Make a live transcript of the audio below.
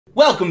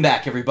Welcome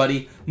back,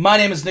 everybody. My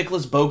name is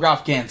Nicholas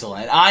Bogroff Gansel,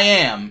 and I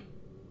am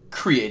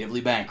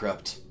creatively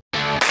bankrupt.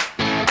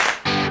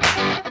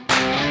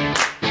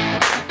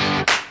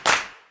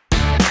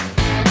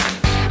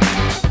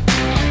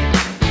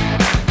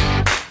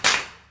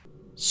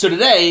 So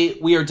today,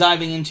 we are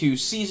diving into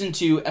Season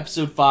 2,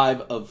 Episode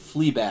 5 of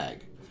Fleabag.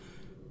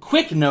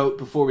 Quick note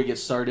before we get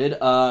started,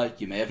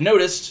 you may have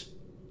noticed,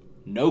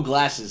 no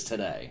glasses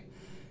today.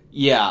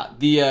 Yeah,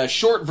 the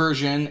short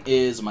version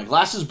is my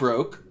glasses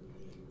broke.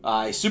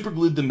 I super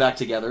glued them back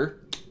together.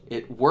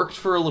 It worked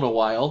for a little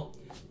while,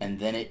 and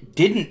then it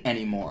didn't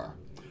anymore.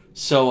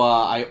 So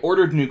I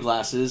ordered new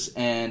glasses,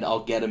 and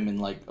I'll get them in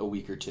like a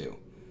week or two.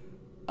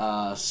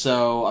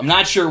 So I'm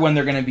not sure when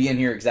they're going to be in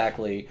here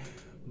exactly,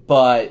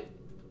 but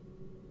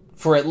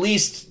for at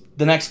least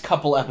the next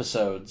couple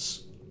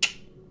episodes,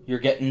 you're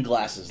getting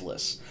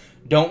glasses-less.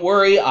 Don't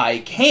worry, I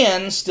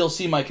can still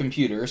see my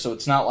computer, so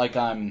it's not like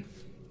I'm,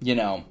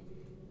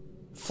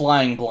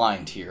 flying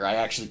blind here. I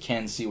actually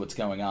can see what's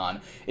going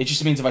on. It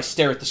just means if I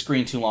stare at the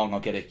screen too long, I'll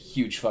get a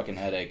huge fucking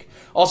headache.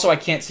 Also, I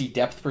can't see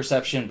depth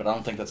perception, but I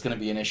don't think that's going to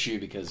be an issue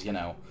because,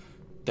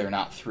 they're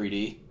not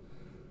 3D.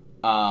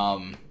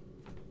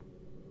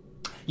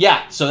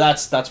 Yeah, so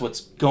that's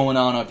what's going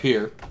on up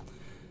here.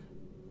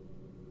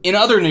 In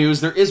other news,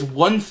 there is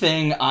one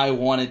thing I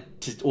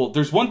wanted to... Well,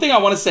 there's one thing I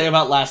want to say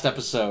about last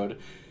episode.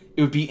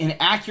 It would be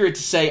inaccurate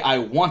to say I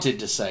wanted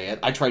to say it.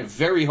 I tried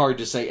very hard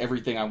to say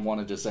everything I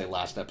wanted to say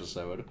last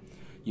episode.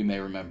 You may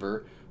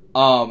remember.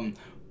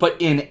 But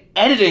in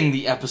editing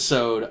the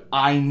episode,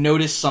 I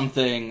noticed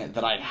something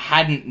that I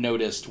hadn't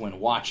noticed when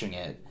watching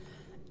it.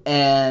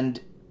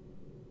 And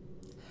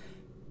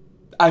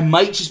I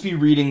might just be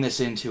reading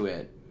this into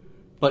it.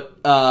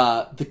 But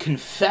the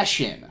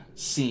confession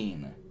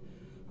scene,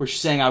 where she's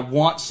saying, I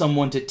want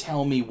someone to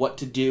tell me what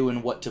to do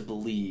and what to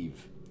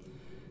believe.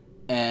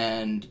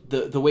 And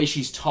the way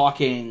she's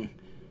talking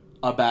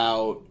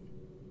about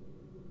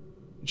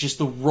just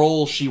the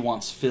role she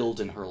wants filled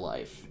in her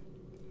life.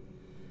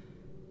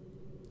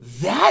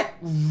 That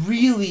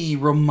really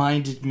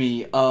reminded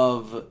me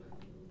of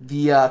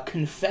the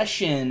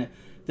confession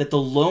that the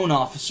loan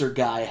officer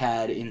guy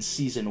had in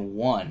Season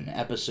 1,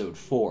 Episode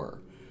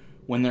 4,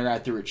 when they're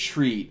at the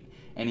retreat,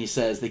 and he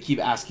says, they keep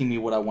asking me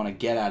what I want to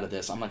get out of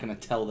this. I'm not going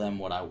to tell them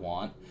what I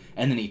want.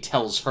 And then he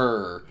tells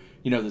her,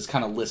 this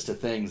kind of list of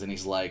things, and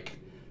he's like,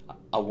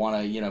 I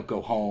want to, go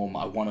home.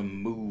 I want to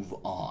move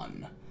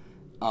on.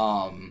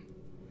 And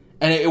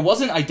it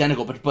wasn't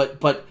identical,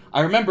 but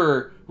I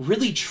remember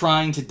really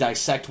trying to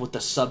dissect what the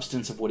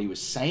substance of what he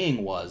was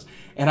saying was,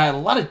 and I had a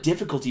lot of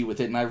difficulty with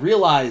it, and I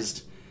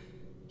realized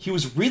he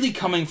was really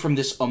coming from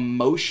this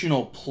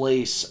emotional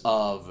place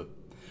of...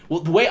 Well,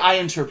 the way I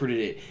interpreted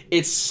it,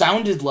 it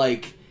sounded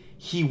like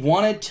he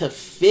wanted to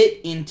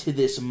fit into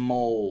this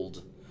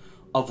mold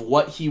of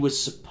what he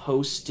was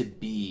supposed to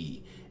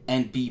be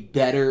and be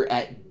better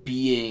at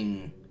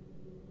being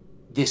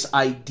this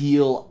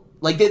ideal,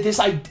 like this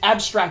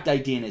abstract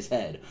idea in his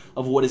head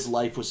of what his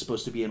life was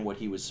supposed to be and what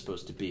he was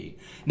supposed to be.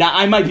 Now,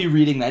 I might be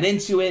reading that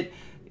into it.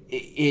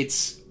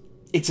 It's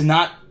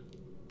not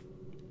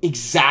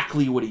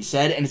exactly what he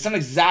said, and it's not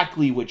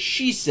exactly what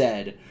she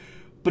said,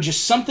 but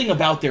just something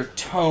about their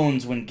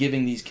tones when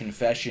giving these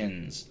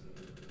confessions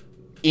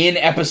in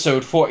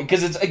Episode 4.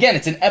 Because,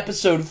 it's an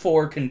Episode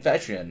 4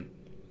 confession.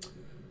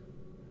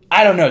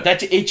 I don't know.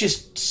 It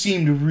just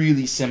seemed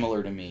really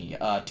similar to me,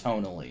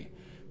 tonally.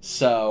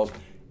 So,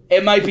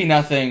 it might be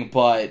nothing,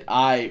 but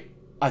I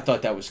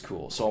thought that was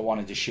cool, so I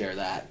wanted to share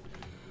that.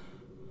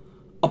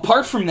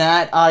 Apart from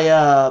that, I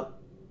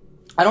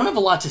don't have a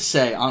lot to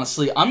say,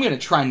 honestly. I'm going to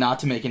try not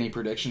to make any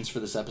predictions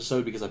for this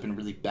episode because I've been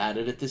really bad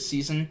at it this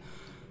season.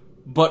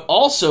 But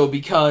also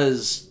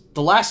because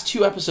the last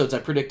 2 episodes I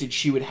predicted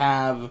she would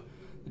have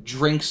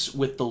drinks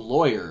with the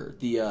lawyer,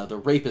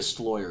 the rapist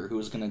lawyer who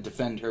was going to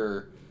defend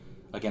her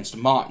against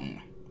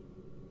Martin.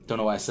 Don't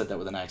know why I said that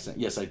with an accent.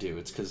 Yes, I do.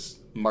 It's because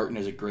Martin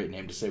is a great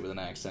name to say with an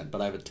accent,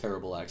 but I have a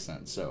terrible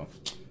accent, so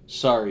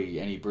sorry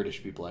any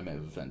British people I may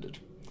have offended.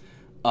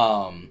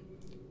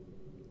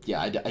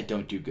 Yeah, I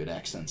don't do good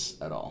accents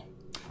at all.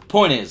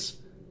 Point is,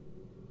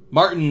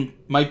 Martin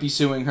might be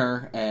suing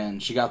her,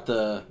 and she got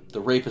the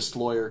rapist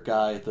lawyer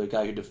guy, the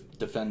guy who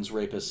defends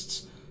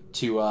rapists,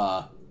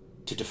 to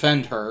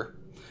defend her,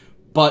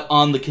 but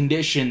on the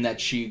condition that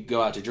she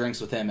go out to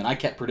drinks with him, and I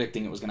kept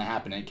predicting it was going to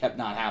happen, and it kept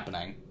not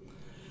happening.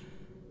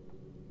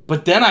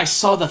 But then I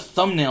saw the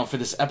thumbnail for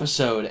this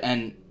episode,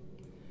 and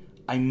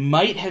I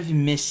might have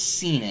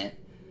misseen it,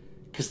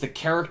 because the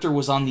character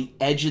was on the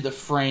edge of the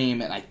frame,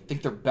 and I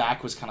think their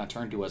back was kind of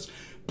turned to us.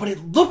 But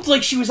it looked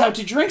like she was out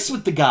to drinks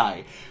with the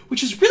guy,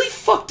 which is really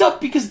fucked up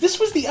because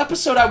this was the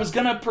episode I was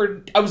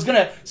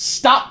gonna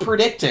stop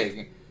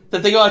predicting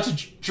that they go out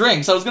to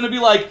drinks. I was gonna be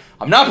like,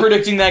 I'm not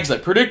predicting that because I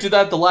predicted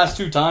that the last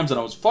 2 times and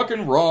I was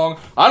fucking wrong.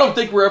 I don't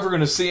think we're ever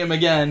gonna see him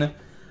again.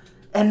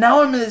 And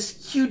now I'm in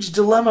this huge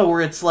dilemma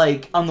where it's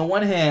like, on the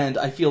one hand,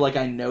 I feel like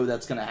I know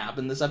that's gonna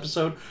happen this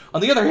episode. On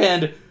the other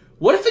hand,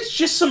 what if it's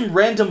just some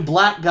random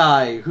black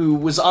guy who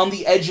was on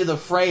the edge of the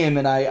frame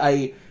and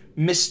I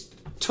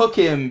took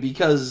him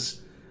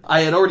because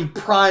I had already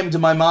primed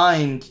my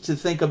mind to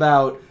think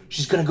about,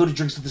 she's gonna go to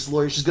drinks with this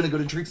lawyer, she's gonna go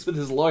to drinks with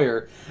his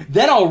lawyer.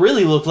 Then I'll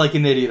really look like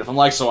an idiot if I'm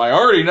like, so I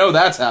already know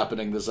that's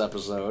happening this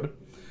episode.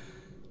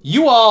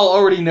 You all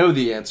already know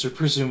the answer,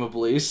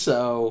 presumably,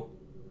 so...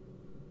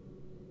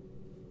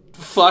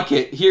 Fuck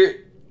it.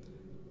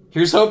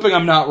 Here's hoping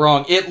I'm not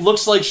wrong. It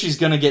looks like she's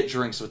gonna get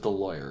drinks with the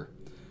lawyer.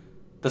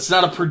 That's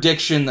not a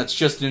prediction, that's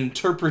just an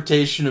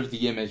interpretation of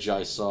the image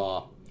I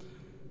saw.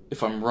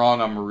 If I'm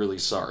wrong, I'm really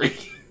sorry.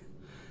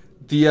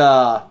 The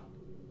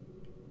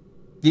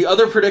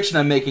other prediction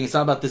I'm making, it's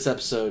not about this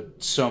episode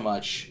so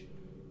much.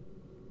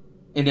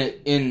 In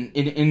an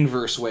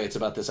inverse way, it's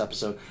about this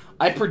episode.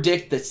 I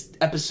predict that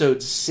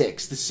episode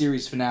 6, the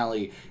series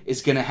finale,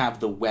 is gonna have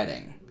the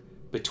wedding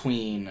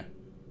between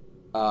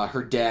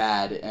her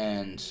dad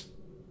and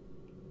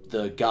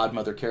the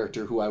godmother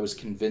character who I was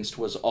convinced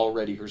was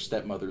already her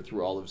stepmother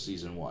through all of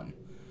season 1.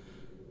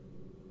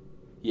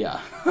 Yeah.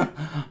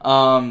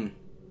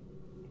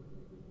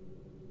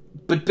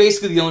 But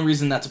basically the only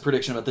reason that's a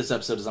prediction about this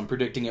episode is I'm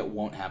predicting it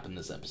won't happen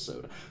this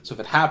episode. So if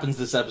it happens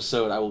this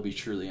episode, I will be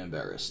truly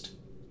embarrassed.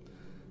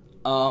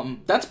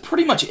 That's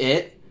pretty much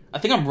it. I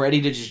think I'm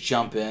ready to just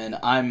jump in.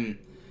 I'm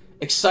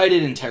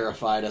excited and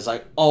terrified, as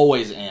I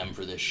always am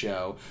for this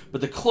show.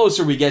 But the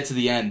closer we get to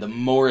the end, the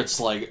more it's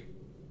like,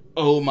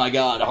 oh my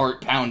god,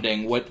 heart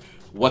pounding.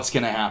 What's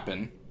gonna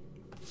happen?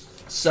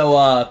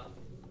 So,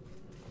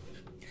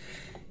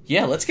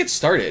 yeah, let's get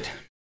started.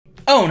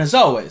 Oh, and as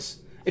always,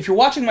 if you're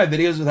watching my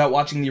videos without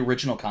watching the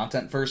original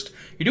content first,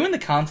 you're doing the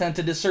content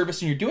a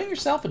disservice and you're doing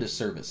yourself a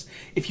disservice.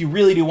 If you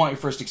really do want your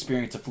first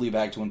experience of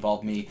Fleabag to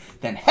involve me,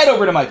 then head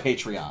over to my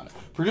Patreon.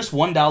 For just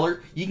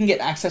 $1, you can get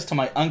access to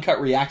my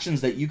uncut reactions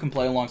that you can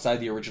play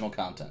alongside the original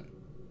content.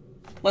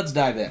 Let's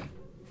dive in.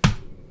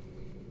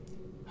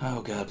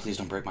 Oh god, please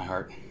don't break my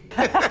heart.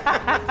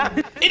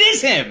 It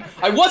is him!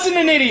 I wasn't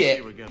an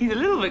idiot! He's a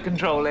little bit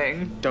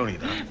controlling. Don't eat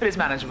that. But it's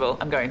manageable.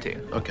 I'm going to.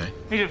 Okay.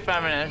 He's a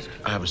feminist.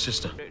 I have a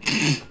sister.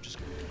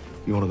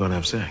 You want to go and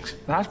have sex?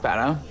 That's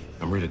better.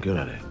 I'm really good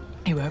at it.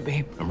 He won't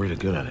be. I'm really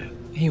good at it.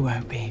 He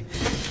won't be.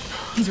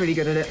 He's really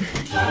good at it.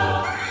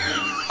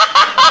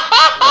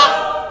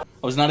 I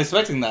was not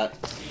expecting that.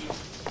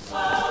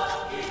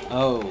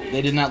 Oh,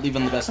 they did not leave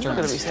on the best I'm not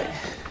terms. gonna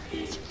be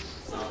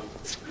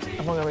sick.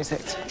 I'm not gonna be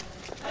sick.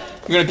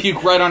 You're gonna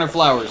puke right on her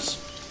flowers.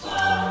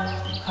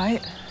 Hi.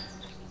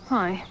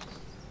 Hi.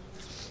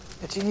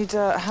 Do you need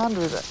a hand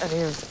with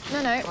any of...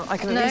 No. I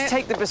can at least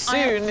take the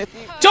bassoon.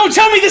 Don't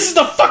tell me this is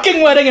the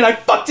fucking wedding and I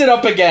fucked it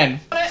up again!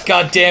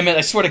 God damn it,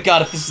 I swear to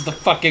god if this is the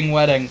fucking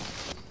wedding.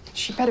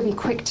 She better be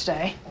quick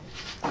today.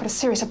 I've got a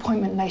serious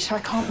appointment later. I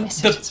can't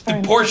miss it.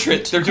 The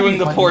portrait. They're doing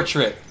the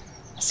portrait.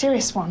 A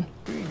serious one.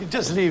 You can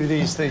just leave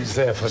these things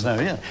there for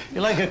now, yeah?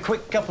 You like a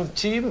quick cup of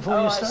tea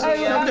before you start? Oh,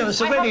 yeah. No,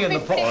 it's already in the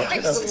pot.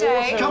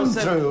 today. Come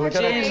through. We've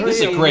got a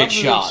This is a great lovely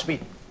shot.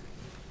 sweet-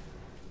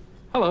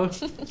 Hello.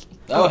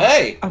 Oh,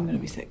 hey! I'm gonna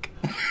be sick.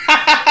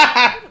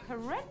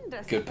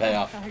 Horrendous. Good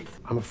payoff.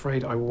 I'm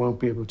afraid I won't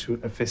be able to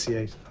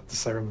officiate at the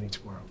ceremony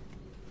tomorrow.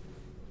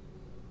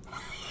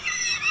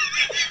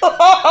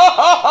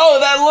 Oh,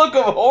 that look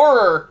of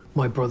horror!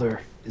 My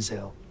brother is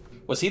ill.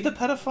 Was he the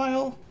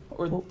pedophile?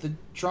 Or the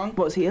drunk?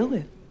 What's he ill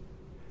with?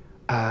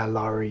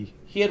 Larry,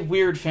 He had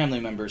weird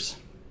family members.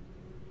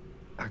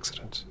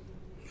 accident.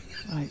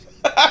 Right.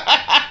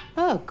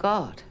 Oh,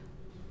 God.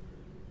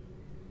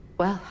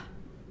 Well,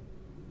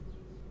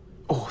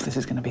 Oh, this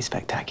is gonna be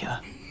spectacular.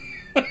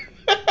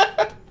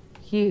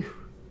 you.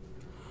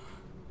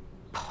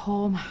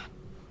 Poor man.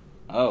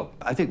 Oh.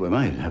 I think we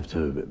might have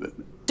to...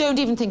 Don't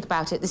even think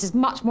about it. This is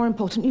much more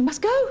important. You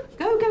must go.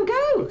 Go, go,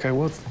 go. Okay,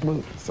 well,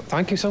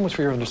 thank you so much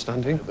for your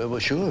understanding. Well,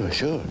 sure.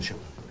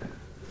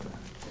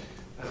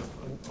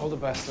 All the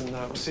best, and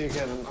we'll see you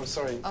again. I'm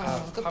sorry. goodbye,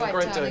 have a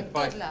great darling. day.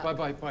 Bye. Good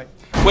luck. Bye.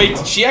 Wait,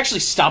 did she actually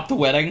stop the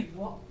wedding?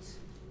 What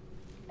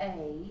a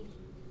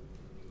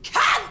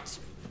cunt!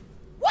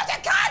 What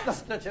a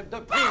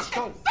cunt! Please,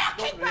 don't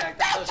react.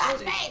 Don't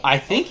touch me! I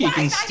think he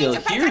can still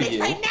hear you.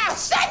 Now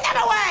send them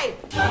away!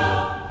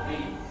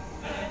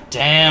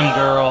 Damn,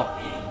 girl.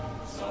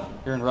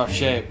 You're in rough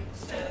shape.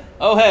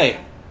 Oh, hey.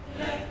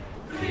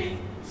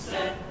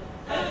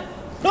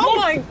 Oh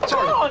my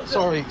God!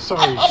 Sorry. Jesus,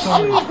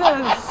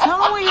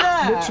 how are we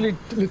there?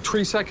 Literally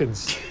 3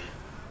 seconds.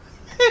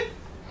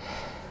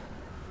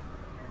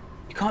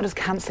 You can't just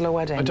cancel a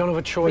wedding. I don't have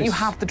a choice. But you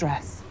have the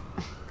dress.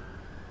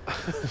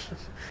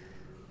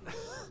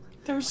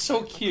 They're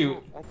so cute.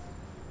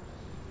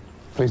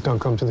 Please don't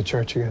come to the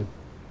church again.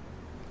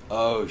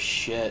 Oh,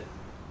 shit.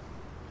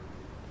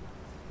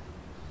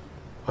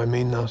 I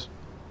mean that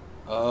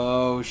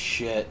Oh,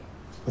 shit.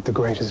 with the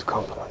greatest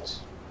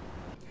compliments.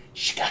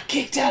 She got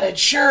kicked out of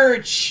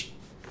church!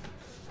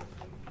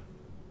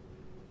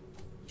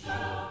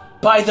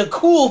 By the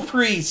cool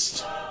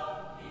priest!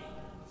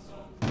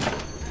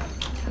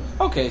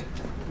 Okay.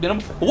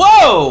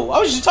 Whoa! I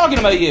was just talking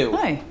about you!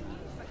 Hi.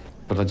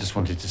 But I just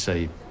wanted to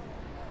say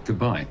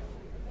goodbye.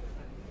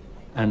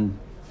 And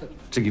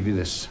to give you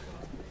this.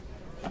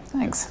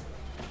 Thanks.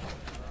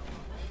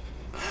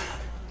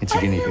 It's a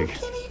guinea pig.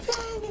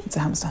 It's a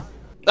hamster.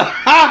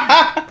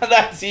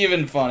 That's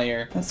even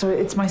funnier. Sorry,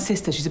 it's my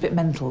sister. She's a bit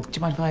mental. Do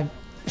you mind if I...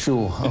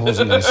 Sure, I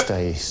wasn't going to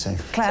stay, so...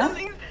 Claire?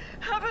 Something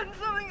happened.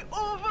 Something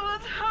awful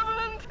has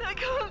happened. I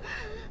can't...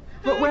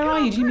 But where are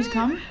you? Do you need me to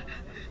come? No,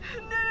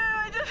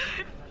 I just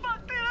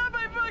fucked it up.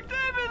 I fucked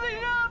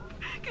everything up.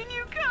 Can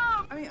you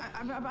come? I mean,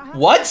 I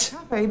What?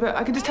 cafe, but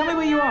I can just tell me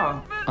where you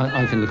are.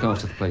 I can look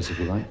after the place if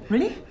you like.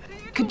 Really?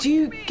 Could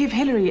you give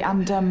Hillary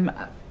and, Don't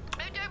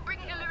bring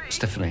Hillary.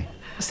 Stephanie.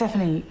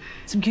 Stephanie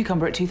some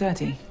cucumber at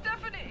 2:30?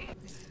 Stephanie.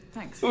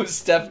 Thanks. Who's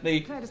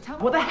Stephanie? Claire, just tell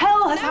me. What the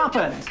hell has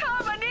happened?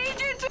 Come, I need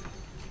you to...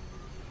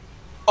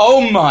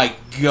 Oh my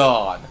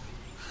god.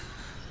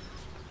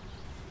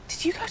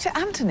 Did you go to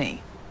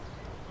Anthony?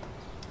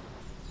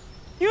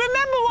 You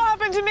remember what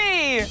happened to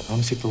me? I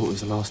honestly thought it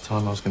was the last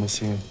time I was going to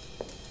see him.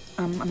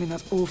 I mean,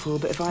 that's awful,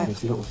 but if I...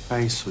 His little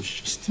face was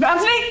just...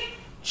 Anthony!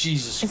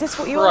 Jesus Is this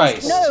what you Christ.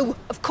 asked? No,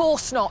 of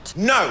course not.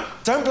 No!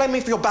 Don't blame me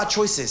for your bad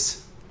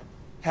choices.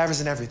 Hair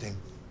isn't everything.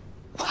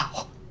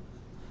 Wow.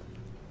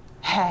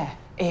 Hair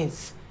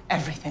is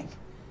everything.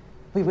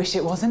 We wish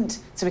it wasn't,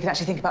 so we can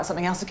actually think about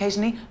something else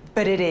occasionally,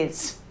 but it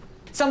is.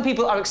 Some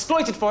people are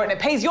exploited for it and it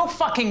pays your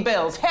fucking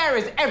bills. Hair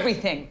is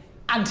everything,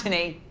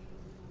 Anthony.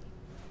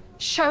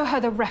 Show her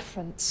the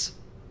reference.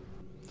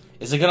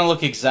 Is it gonna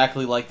look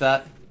exactly like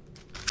that?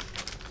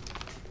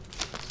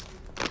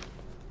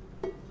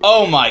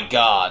 Oh my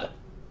god.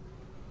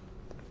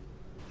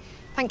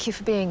 Thank you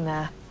for being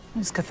there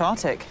It's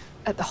cathartic.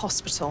 at the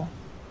hospital.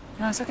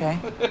 No, it's okay.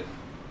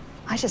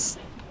 I just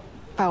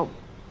felt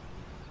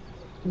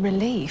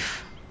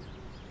relief.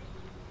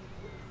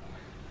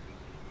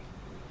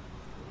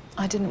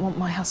 I didn't want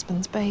my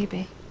husband's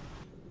baby.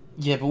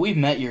 Yeah, but we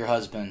met your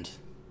husband.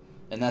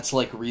 And that's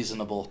like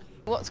reasonable.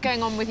 What's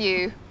going on with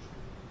you?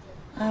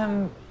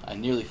 I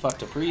nearly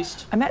fucked a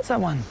priest. I met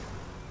someone.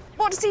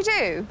 What does he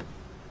do?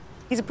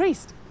 He's a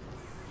priest.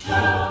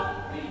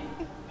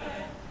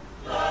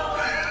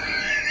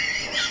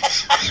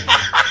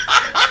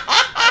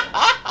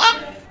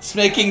 It's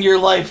making your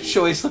life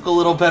choice look a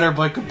little better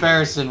by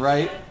comparison,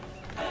 right?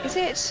 Is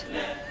it?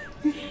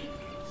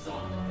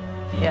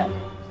 Yeah.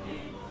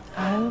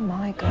 Oh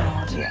my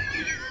god. Yeah.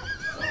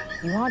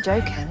 You are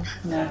joking.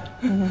 No.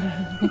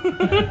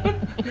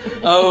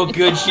 Oh,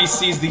 good, she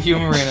sees the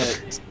humor in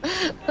it.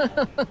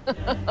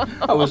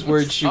 I was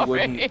worried she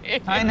wouldn't.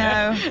 I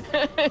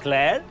know.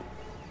 Claire?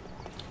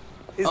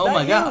 Is Oh that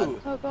my god.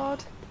 you? Oh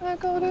god. Oh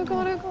god, oh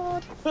god, oh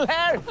god.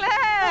 Claire!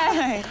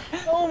 Claire!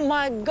 Oh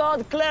my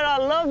God, Claire, I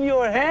love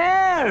your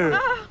hair!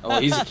 Oh,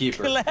 he's a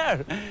keeper.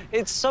 Claire,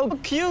 it's so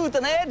cute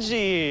and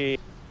edgy.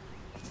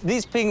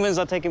 These penguins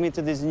are taking me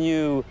to this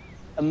new,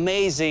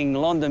 amazing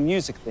London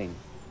music thing.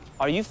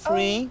 Are you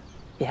free?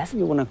 Yes.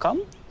 You wanna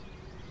come?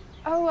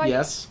 Oh,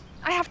 Yes.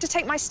 I have to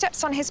take my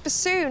stepson his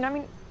bassoon. I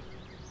mean,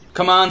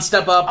 Come on,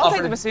 step up. I'll offer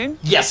take the to- bassoon.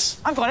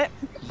 Yes. I've got it.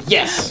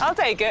 Yes. I'll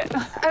take it.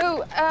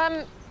 oh,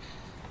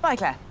 Bye,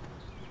 Claire.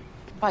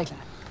 Bye, Claire.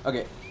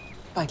 Okay.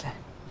 Bye, Claire.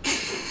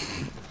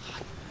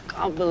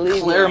 Can't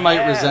believe Claire your might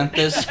hair. resent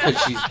this because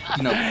she's,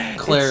 you know,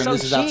 Claire, It's and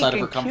this so is outside chic of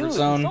her and comfort cute.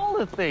 zone. It's all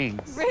the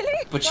things.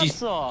 really? But she's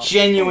That's all.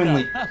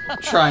 genuinely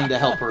trying to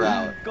help her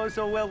out. Goes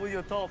so well with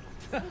your top.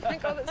 Oh my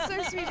god, that's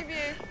so sweet of you.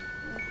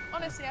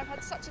 Honestly, I've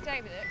had such a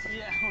day with it.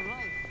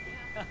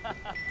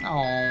 Yeah, all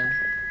Oh. right.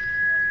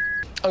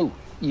 Oh,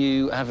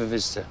 you have a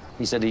visitor.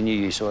 He said he knew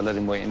you, so I let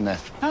him wait in there.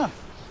 Oh.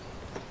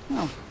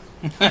 Oh.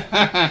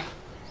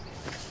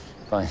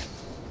 Bye.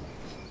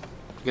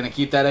 Gonna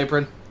keep that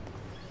apron?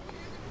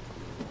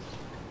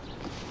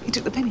 He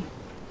took the penny.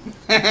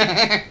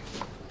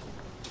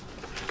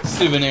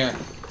 Souvenir.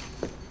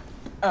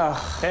 Oh,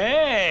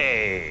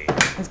 Hey!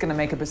 he's gonna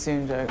make a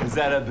bassoon joke. Is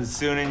that a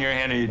bassoon in your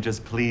hand, or are you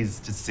just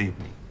pleased to see me?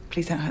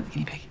 Please don't hurt the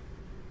guinea pig.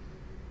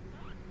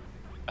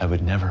 I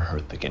would never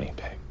hurt the guinea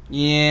pig.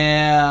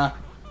 Yeah,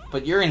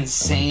 but you're I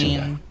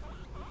insane.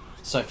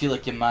 So I feel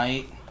like you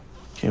might.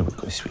 Here we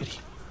go, sweetie.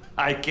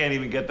 I can't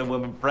even get the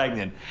woman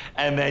pregnant.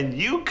 And then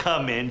you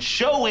come in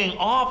showing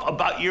off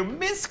about your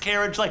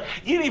miscarriage like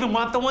you didn't even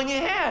want the one you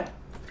had.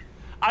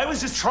 I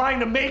was just trying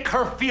to make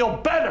her feel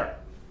better.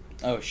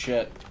 Oh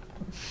shit.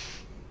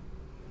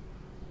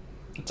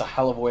 It's a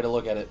hell of a way to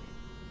look at it.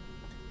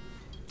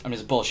 I mean,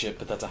 it's bullshit,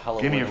 but that's a hell of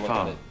a Give way me to your look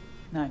at phone. it.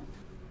 No.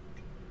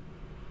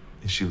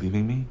 Is she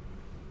leaving me?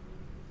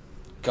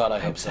 God, I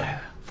hope so.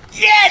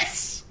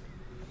 Yes!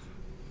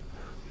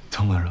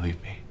 Don't let her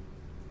leave me.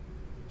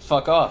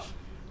 Fuck off.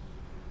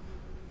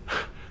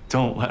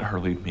 Don't let her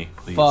leave me,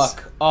 please.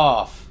 Fuck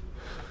off.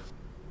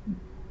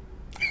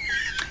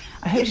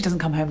 I hope she doesn't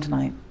come home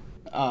tonight.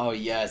 Oh,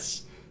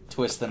 yes.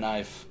 Twist the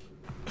knife.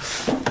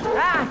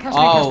 Ah, catch me,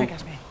 Oh. catch me,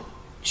 catch me.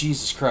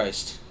 Jesus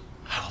Christ.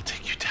 I will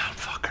take you down,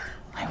 fucker.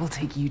 I will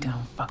take you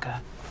down, fucker.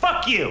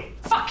 Fuck you!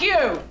 Fuck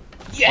you!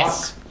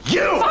 Yes!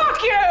 You!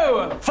 Fuck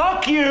you!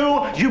 Fuck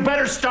you! You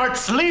better start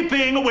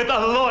sleeping with a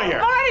lawyer.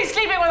 I'm already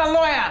sleeping with a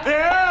lawyer!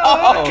 Yeah,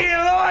 Oh. lucky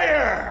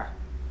lawyer!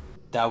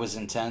 That was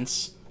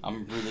intense.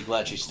 I'm really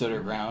glad she stood her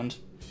ground.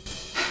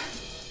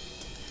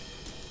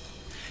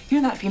 You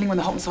know that feeling when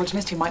the hot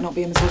misogynist who might not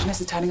be a misogynist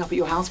is turning up at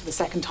your house for the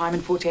second time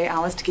in 48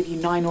 hours to give you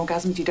 9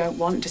 orgasms you don't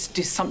want, just to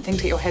do something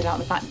to get your head out of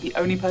the fact that the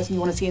only person you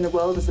want to see in the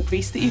world is the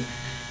priest that you...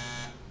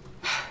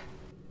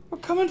 We're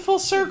coming full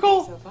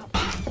circle.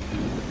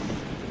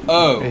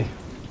 Oh. Hey.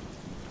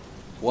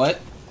 What?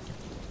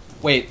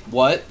 Wait,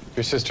 what?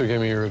 Your sister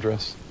gave me your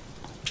address.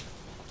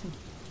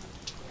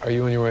 Are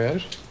you on your way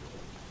out?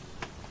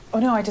 Oh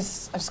no, I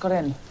just got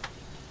in.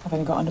 I've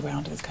only got underwear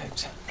under this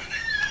coat.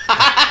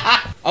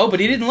 Oh,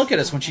 but he didn't look at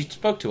us when she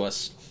spoke to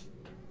us.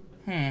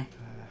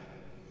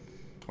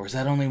 Or is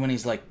that only when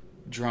he's, like,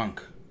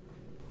 drunk?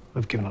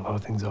 I've given a lot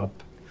of things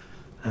up.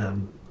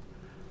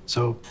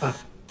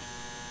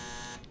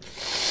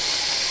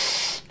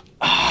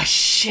 Oh,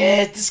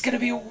 shit. This is gonna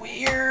be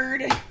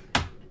weird.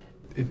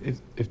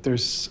 If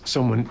there's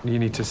someone you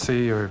need to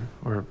see or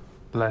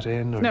let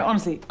in, or... No,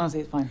 honestly,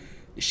 it's fine.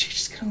 Is she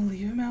just gonna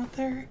leave him out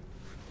there?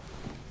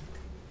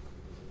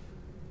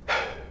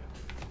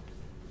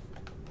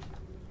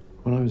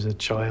 When I was a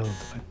child,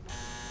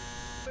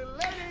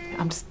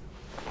 I'll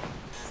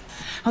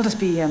just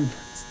be, How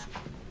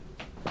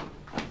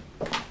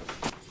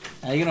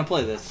are you gonna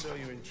play this?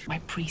 My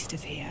priest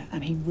is here,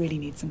 and he really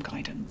needs some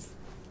guidance.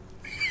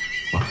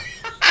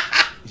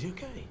 Is he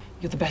okay?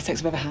 You're the best sex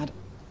I've ever had.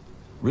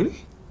 Really?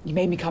 You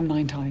made me come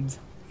 9 times.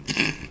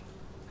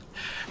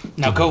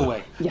 Now go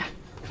away. Yeah.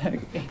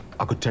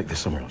 I could take this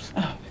somewhere else.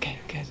 Oh, okay,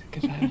 good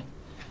for her.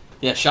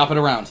 Yeah, shop it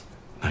around.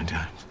 9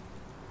 times.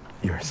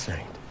 You're a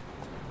saint.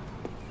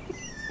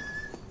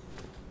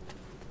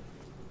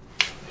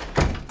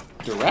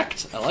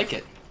 Direct? I like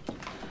it.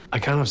 I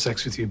can't have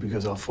sex with you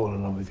because I'll fall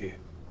in love with you.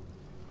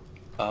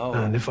 Oh.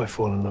 And if I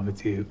fall in love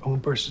with you, I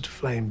won't burst into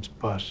flames,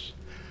 but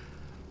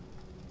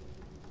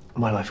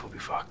my life will be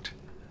fucked.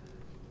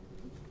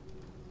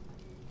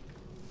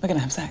 We're gonna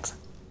have sex.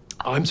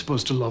 I'm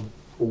supposed to love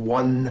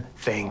one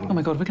thing. Oh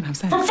my God, we're gonna have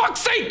sex. For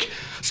fuck's sake!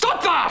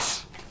 Stop that!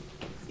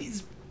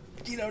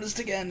 He noticed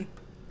again.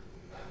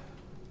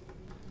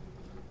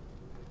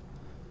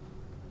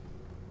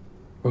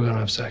 We're gonna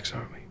have sex,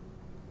 aren't we?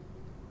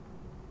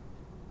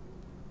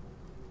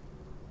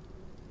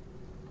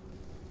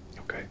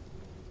 Okay.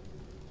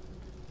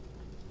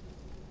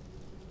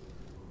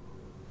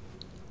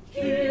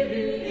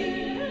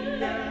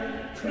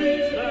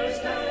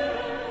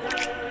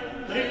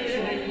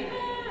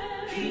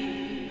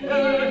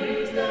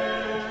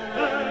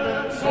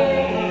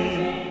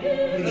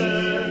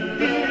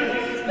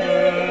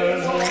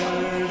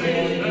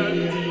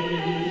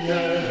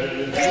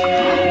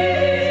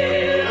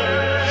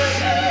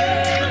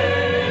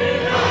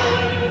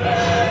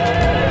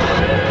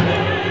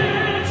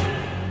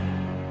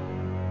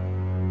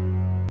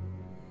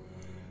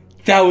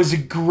 That was a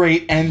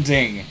great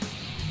ending.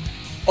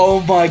 Oh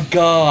my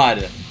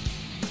God.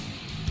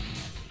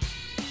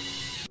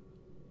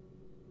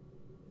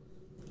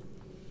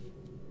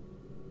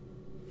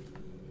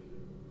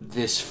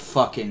 This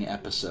fucking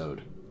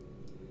episode.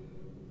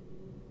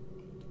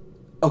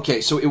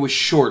 Okay, so it was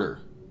shorter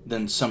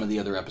than some of the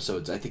other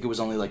episodes. I think it was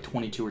only like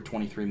 22 or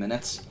 23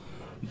 minutes.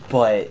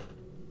 But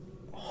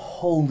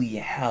holy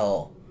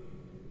hell.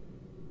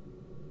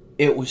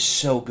 It was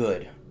so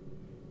good.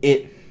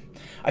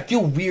 I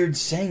feel weird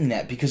saying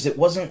that because it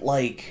wasn't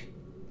like...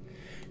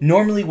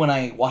 Normally when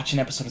I watch an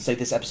episode and say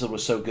this episode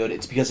was so good,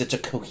 it's because it's a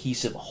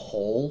cohesive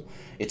whole.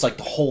 It's like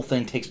the whole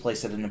thing takes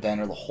place at an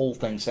event or the whole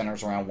thing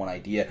centers around one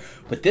idea.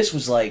 But this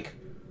was like...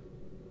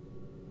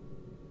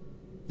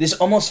 This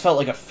almost felt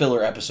like a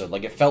filler episode.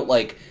 Like it felt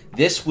like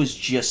this was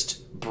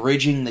just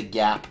bridging the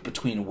gap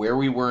between where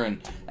we were in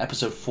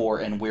episode 4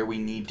 and where we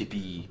need to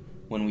be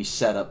when we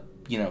set up,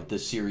 you know, the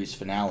series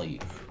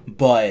finale.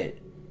 But...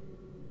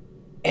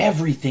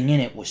 everything in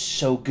it was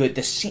so good.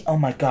 The scene, oh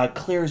my God,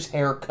 Claire's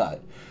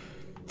haircut.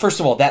 First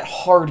of all, that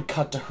hard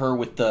cut to her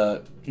with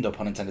the, no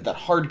pun intended, that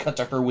hard cut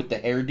to her with the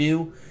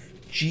hairdo,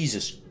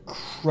 Jesus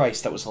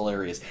Christ, that was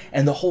hilarious.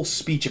 And the whole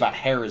speech about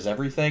hair is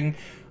everything.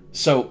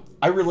 So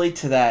I relate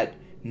to that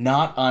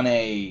not on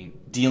a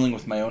dealing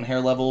with my own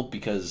hair level,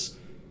 because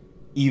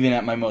even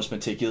at my most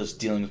meticulous,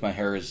 dealing with my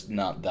hair is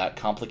not that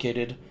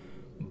complicated,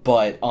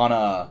 but on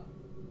a,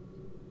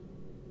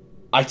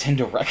 I tend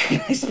to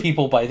recognize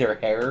people by their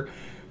hair,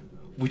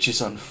 which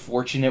is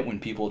unfortunate when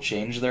people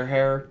change their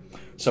hair.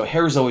 So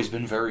hair's always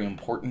been very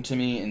important to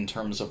me in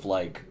terms of,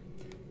 like,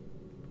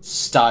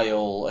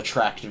 style,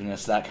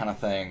 attractiveness, that kind of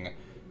thing.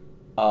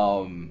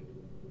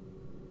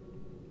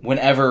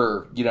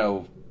 Whenever, you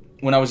know,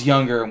 when I was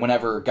younger,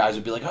 whenever guys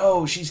would be like,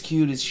 oh, she's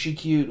cute, is she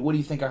cute, what do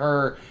you think of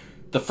her?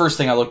 The first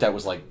thing I looked at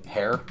was, like,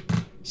 hair.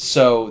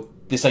 So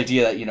this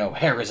idea that, you know,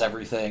 hair is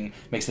everything,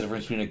 makes the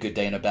difference between a good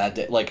day and a bad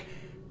day, like...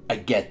 I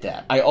get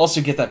that. I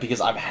also get that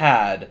because I've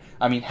had,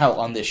 I mean, hell,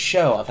 on this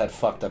show, I've had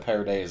fucked up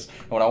hair days.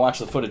 And when I watch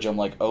the footage, I'm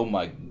like, oh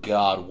my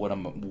God,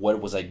 what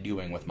was I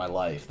doing with my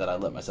life that I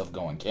let myself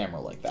go on camera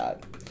like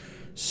that?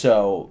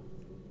 So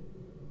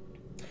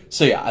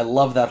yeah, I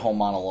love that whole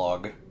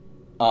monologue.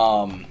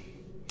 And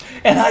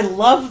I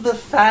love the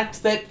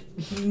fact that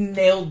he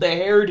nailed the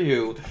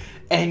hairdo,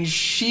 and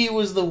she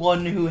was the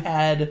one who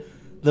had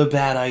the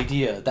bad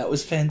idea. That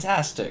was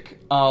fantastic.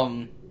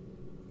 I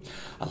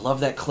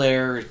love that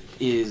Claire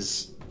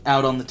is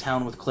out on the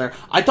town with Claire.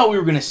 I thought we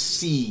were going to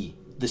see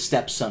the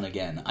stepson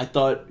again. I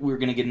thought we were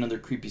going to get another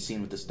creepy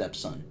scene with the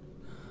stepson.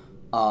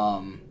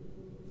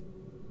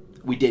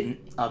 We didn't,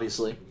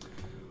 obviously.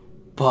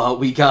 But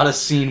we got a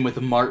scene with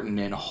Martin,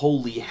 and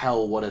holy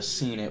hell, what a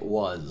scene it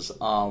was.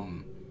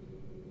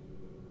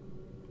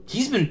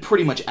 He's been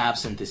pretty much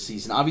absent this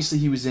season. Obviously,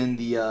 he was in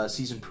the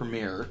season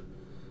premiere,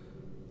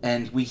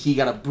 and he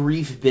got a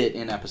brief bit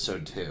in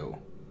episode 2.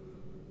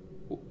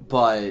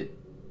 But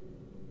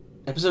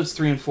episodes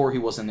 3 and 4 he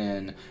wasn't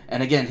in,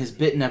 and again, his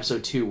bit in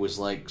episode 2 was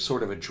like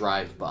sort of a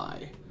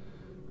drive-by.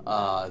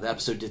 The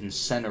episode didn't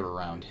center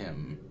around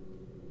him,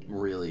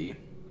 really.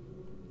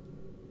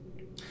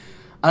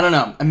 I don't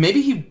know.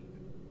 Maybe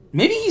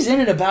he's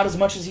in it about as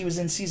much as he was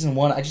in season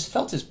 1. I just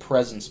felt his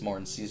presence more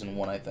in season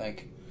 1, I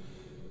think.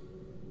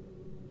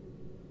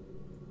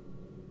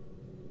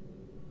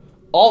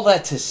 All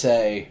that to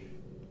say,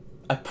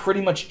 I pretty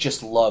much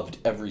just loved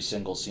every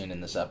single scene in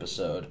this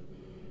episode.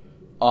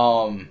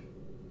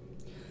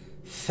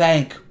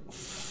 Thank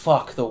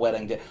fuck the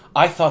wedding did.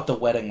 I thought the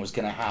wedding was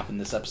going to happen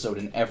this episode,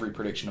 and every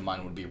prediction of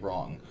mine would be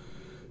wrong.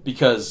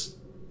 Because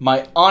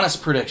my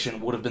honest prediction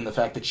would have been the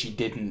fact that she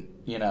didn't,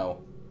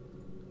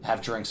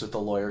 have drinks with the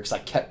lawyer, because I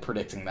kept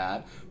predicting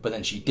that, but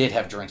then she did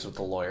have drinks with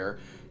the lawyer.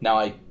 Now,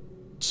 I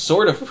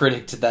sort of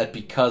predicted that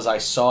because I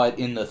saw it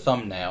in the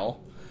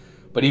thumbnail,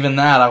 but even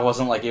that I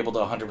wasn't, able to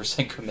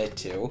 100% commit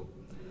to.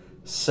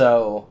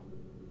 So,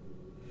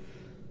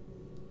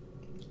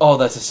 all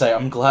that to say,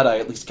 I'm glad I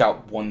at least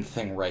got one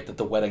thing right, that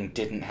the wedding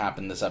didn't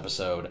happen this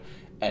episode,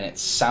 and it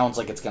sounds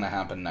like it's going to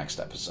happen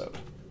next episode.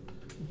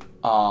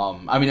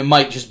 It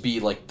might just be,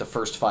 the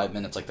first 5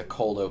 minutes, the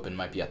cold open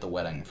might be at the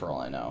wedding, for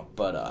all I know,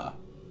 but,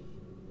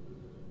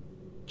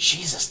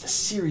 Jesus, the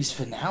series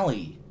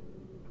finale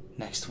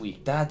next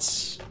week. I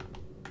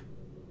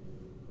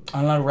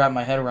don't know how to wrap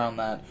my head around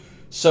that.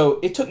 So,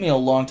 it took me a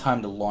long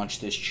time to launch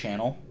this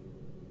channel.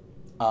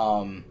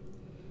 A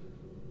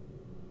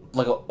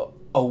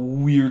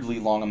weirdly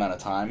long amount of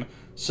time.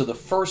 So, the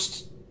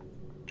first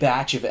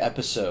batch of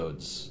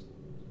episodes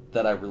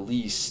that I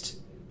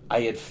released,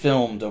 I had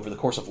filmed over the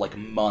course of,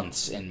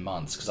 months and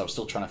months, because I was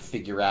still trying to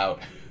figure out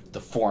the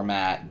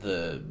format,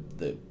 the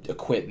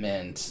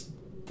equipment,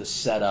 the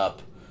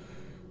setup.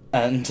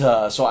 And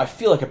so I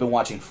feel like I've been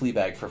watching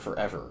Fleabag for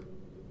forever.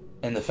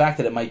 And the fact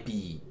that it might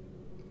be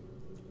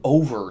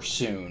over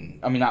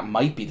soon, not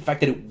might be, the fact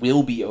that it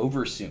will be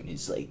over soon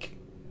is I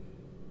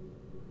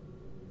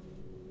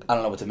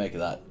don't know what to make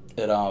of that.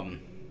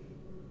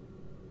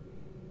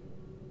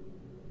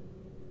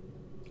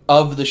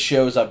 Of the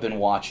shows I've been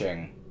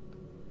watching,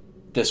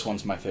 this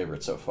one's my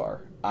favorite so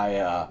far.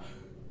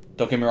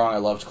 Don't get me wrong, I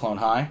loved Clone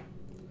High.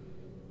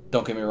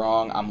 Don't get me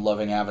wrong, I'm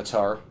loving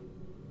Avatar.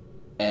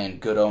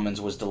 And Good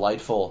Omens was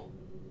delightful.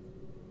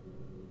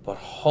 But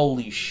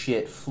holy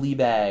shit,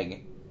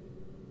 Fleabag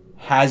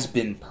has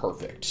been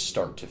perfect,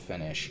 start to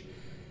finish.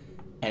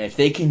 And if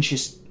they can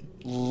just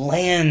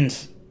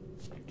land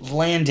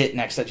it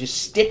next time, just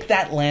stick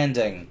that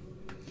landing,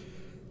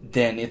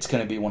 then it's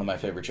going to be one of my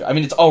favorite shows.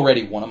 It's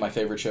already one of my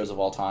favorite shows of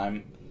all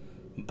time,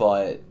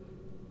 but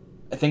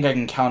I think I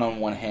can count on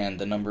one hand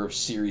the number of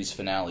series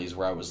finales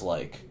where I was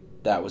like,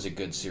 that was a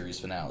good series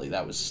finale,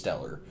 that was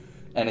stellar.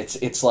 And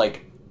it's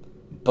like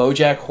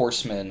BoJack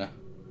Horseman,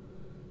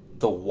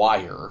 The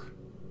Wire,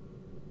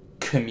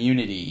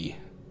 Community.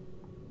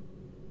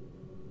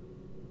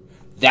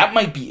 That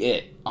might be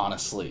it,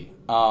 honestly.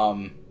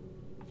 There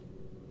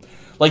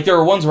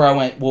were ones where I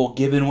went, well,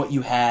 given what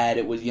you had,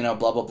 it was, blah,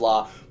 blah,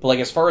 blah. But,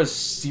 as far as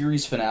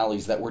series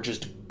finales that were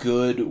just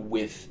good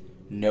with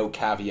no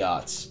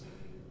caveats,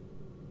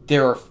 they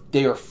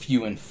are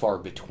few and far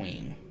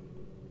between.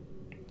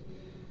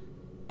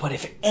 But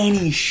if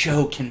any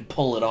show can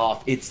pull it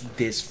off, it's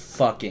this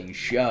fucking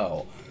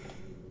show.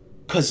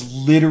 Because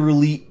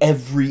literally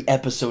every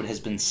episode has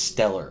been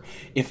stellar.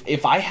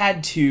 If I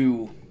had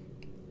to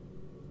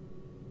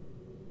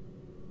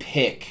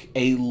pick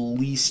a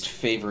least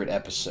favorite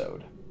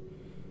episode,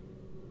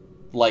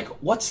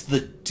 what's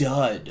the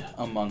dud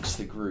amongst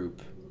the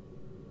group?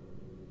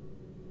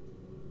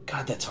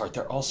 God, that's hard.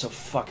 They're all so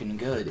fucking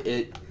good.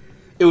 It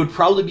would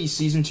probably be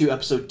Season 2,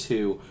 Episode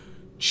 2,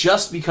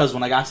 just because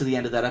when I got to the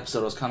end of that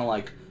episode, I was kind of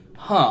like,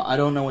 I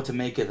don't know what to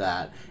make of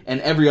that.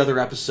 And every other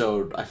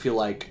episode, I feel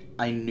like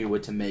I knew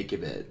what to make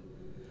of it.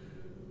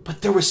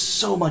 But there was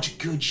so much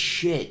good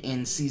shit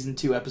in Season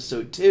 2,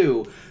 Episode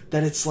 2,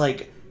 that it's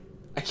I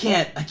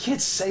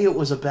can't say it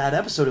was a bad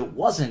episode. It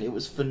wasn't. It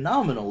was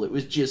phenomenal. It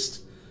was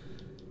just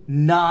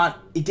not...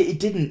 It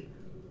didn't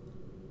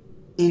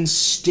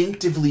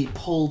instinctively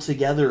pull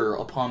together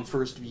upon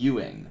first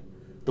viewing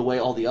the way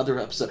all the other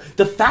episodes...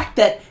 The fact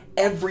that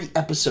every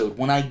episode,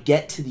 when I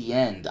get to the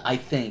end, I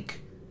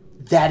think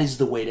that is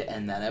the way to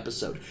end that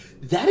episode.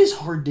 That is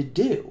hard to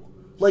do.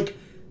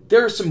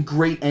 There are some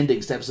great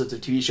endings to episodes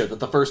of TV shows that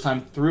the first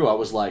time through I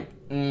was like,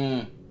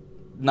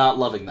 not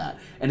loving that.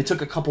 And it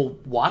took a couple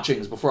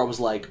watchings before I was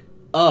like,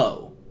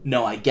 oh,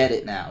 no, I get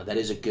it now. That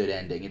is a good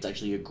ending. It's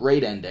actually a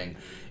great ending.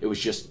 It was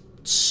just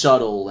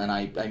subtle, and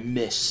I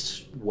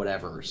missed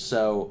whatever.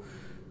 So,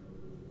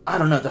 I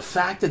don't know. The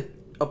fact that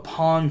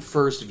upon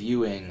first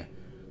viewing,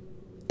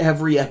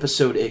 every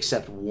episode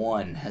except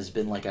one has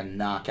been like a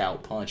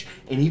knockout punch,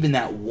 and even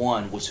that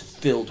one was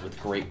filled with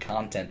great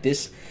content.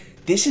 This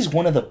is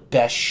one of the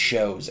best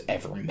shows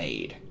ever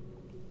made.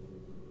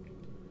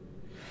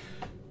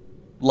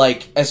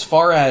 Like, as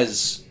far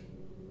as...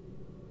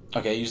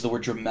 Okay, I use the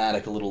word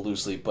dramatic a little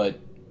loosely, but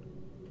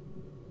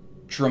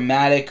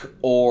dramatic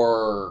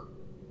or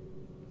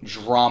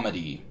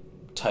dramedy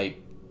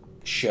type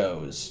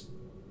shows.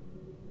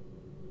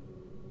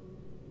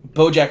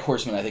 BoJack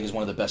Horseman, I think, is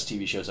one of the best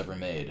TV shows ever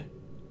made.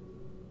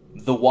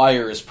 The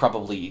Wire is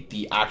probably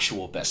the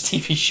actual best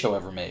TV show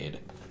ever made.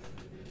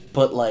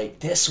 But, like,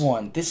 this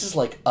is,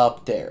 like,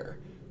 up there.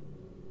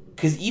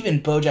 Because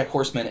even BoJack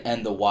Horseman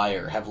and The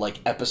Wire have, like,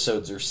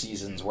 episodes or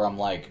seasons where I'm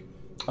like,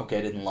 okay,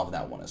 I didn't love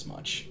that one as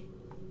much.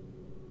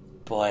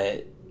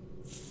 But,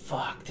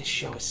 fuck, this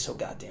show is so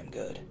goddamn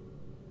good.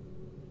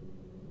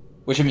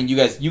 Which, I mean, you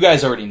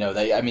guys already know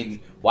that. I mean,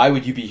 why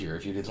would you be here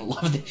if you didn't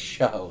love this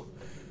show?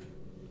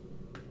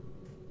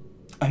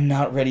 I'm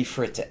not ready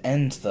for it to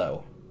end,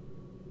 though.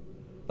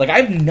 Like, I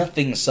have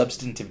nothing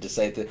substantive to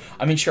say.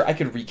 I mean, sure, I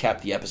could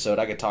recap the episode.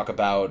 I could talk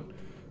about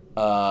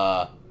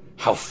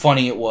how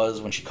funny it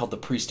was when she called the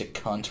priest a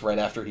cunt right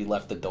after he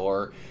left the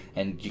door,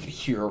 and you could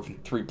hear her from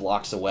 3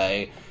 blocks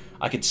away.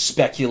 I could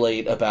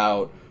speculate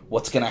about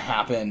what's going to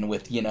happen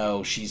with, you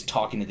know, she's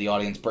talking to the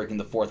audience, breaking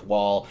the fourth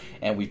wall,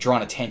 and we've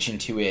drawn attention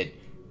to it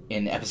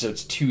in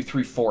episodes 2,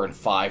 3, 4, and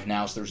 5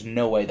 now, so there's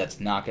no way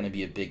that's not going to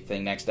be a big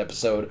thing next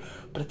episode.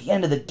 But at the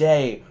end of the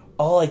day,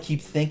 all I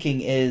keep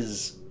thinking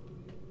is,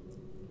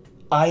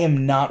 I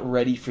am not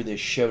ready for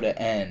this show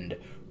to end,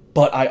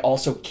 but I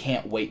also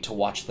can't wait to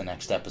watch the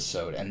next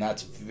episode, and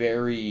that's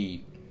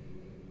very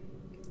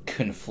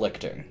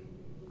conflicting.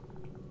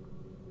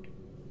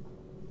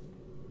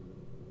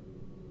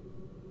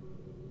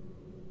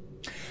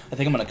 I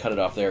think I'm going to cut it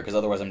off there, because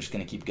otherwise I'm just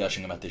going to keep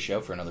gushing about this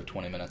show for another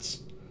 20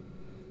 minutes.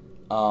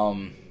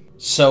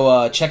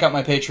 So check out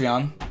my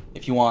Patreon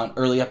if you want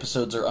early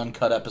episodes or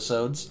uncut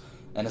episodes.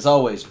 And as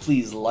always,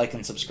 please like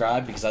and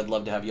subscribe, because I'd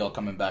love to have you all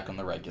coming back on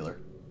the regular.